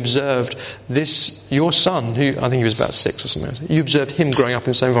adult and you observed your son, who I think he was about 6 or something, you observed him growing up in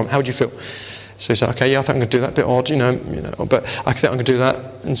the same environment? How would you feel? So he said, okay, yeah, I think I'm going to do that. A bit odd, but I think I'm going to do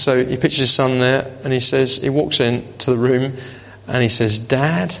that. And so he pictures his son there, and he walks into the room, and he says,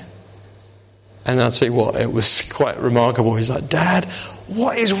 Dad. And I'd say, it was quite remarkable. He's like, Dad,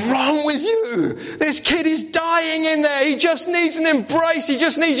 what is wrong with you? This kid is dying in there. He just needs an embrace. He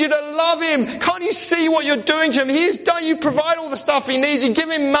just needs you to love him. Can't you see what you're doing to him? He is dying. You provide all the stuff he needs. You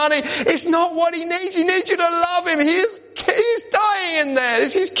give him money. It's not what he needs. He needs you to love him. He's dying in there.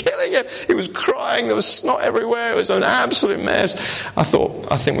 This is killing him. He was crying. There was snot everywhere. It was an absolute mess. I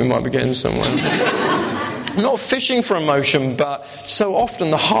think we might be getting somewhere. Not fishing for emotion, but so often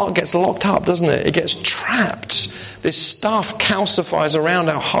the heart gets locked up, doesn't it? It gets trapped. This stuff calcifies around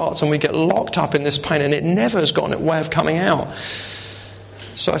our hearts and we get locked up in this pain, and it never has got a way of coming out.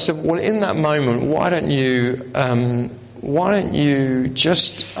 So I said, well, in that moment, why don't you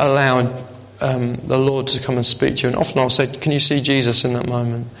just allow the Lord to come and speak to you? And often I'll say, can you see Jesus in that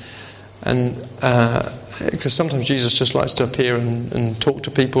moment? And because sometimes Jesus just likes to appear and talk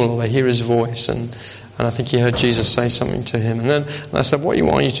to people, or they hear his voice, and I think he heard Jesus say something to him. And then I said, what I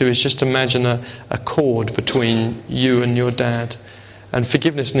want you to do is just imagine a cord between you and your dad. And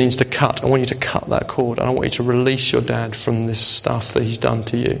forgiveness needs to cut. I want you to cut that cord. And I want you to release your dad from this stuff that he's done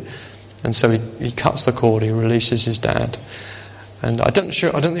to you. And so he cuts the cord. He releases his dad. And I don't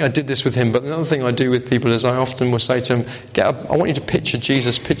think I did this with him, but another thing I do with people is I often will say to him, I want you to picture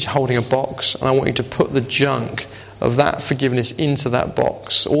Jesus holding a box, and I want you to put the junk of that forgiveness into that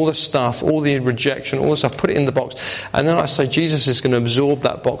box. All the stuff, all the rejection, all the stuff, put it in the box. And then I say Jesus is going to absorb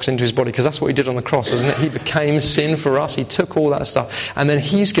that box into his body, because that's what he did on the cross, isn't it? He became sin for us. He took all that stuff. And then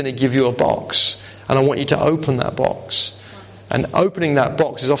he's going to give you a box. And I want you to open that box. And opening that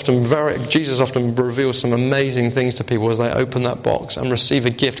box is Jesus often reveals some amazing things to people as they open that box and receive a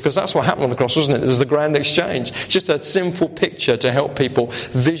gift. Because that's what happened on the cross, wasn't it? It was the grand exchange. Just a simple picture to help people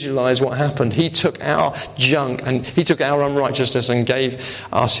visualize what happened. He took our junk and he took our unrighteousness and gave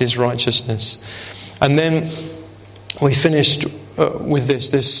us his righteousness. And then we finished with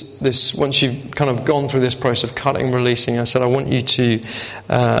this. Once you've kind of gone through this process of cutting, releasing, I said, I want you to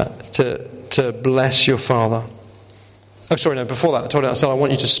bless your father. Before that, I said, I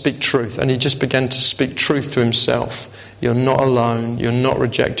want you to speak truth. And he just began to speak truth to himself. You're not alone. You're not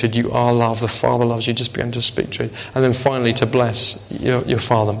rejected. You are loved. The Father loves you. Just began to speak truth. And then finally to bless your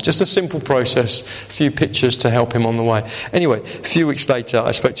father. Just a simple process. A few pictures to help him on the way. Anyway, a few weeks later,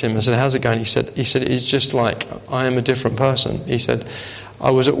 I spoke to him and said, how's it going? He said, it's just like I am a different person. He said,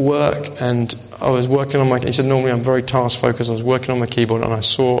 I was at work and I was working on he said, normally I'm very task focused. I was working on my keyboard and I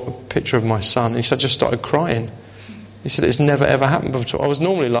saw a picture of my son. He said, I just started crying. He said, it's never ever happened before. I was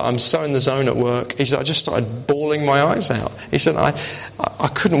normally I'm so in the zone at work. He said, I just started bawling my eyes out. He said, I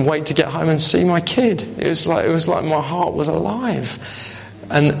couldn't wait to get home and see my kid. It was like my heart was alive.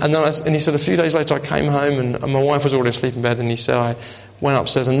 And he said, a few days later I came home and my wife was already asleep in bed, and he said, I went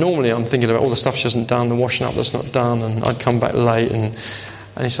upstairs, and normally I'm thinking about all the stuff she hasn't done, the washing up that's not done, and I'd come back late, and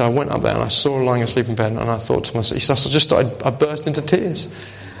he said, I went up there and I saw her lying asleep in bed, and I thought to myself, he said, I burst into tears.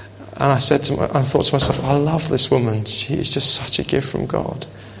 And I thought to myself, I love this woman. She is just such a gift from God.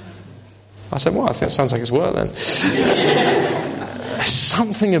 I said, well, I think that sounds like it's work then. There's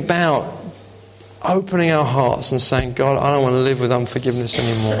something about opening our hearts and saying, God, I don't want to live with unforgiveness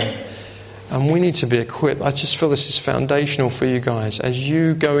anymore. And we need to be equipped. I just feel this is foundational for you guys. As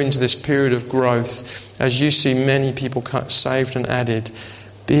you go into this period of growth, as you see many people saved and added,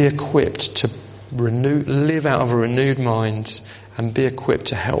 be equipped to live out of a renewed mind, and be equipped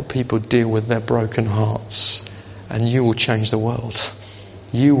to help people deal with their broken hearts. And you will change the world.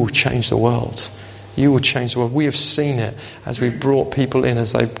 You will change the world. You will change the world. We have seen it as we've brought people in,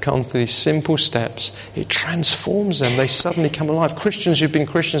 as they've come through these simple steps. It transforms them. They suddenly come alive. Christians who've been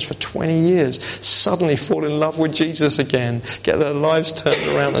Christians for 20 years suddenly fall in love with Jesus again, get their lives turned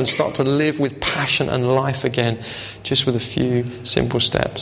around and start to live with passion and life again, just with a few simple steps.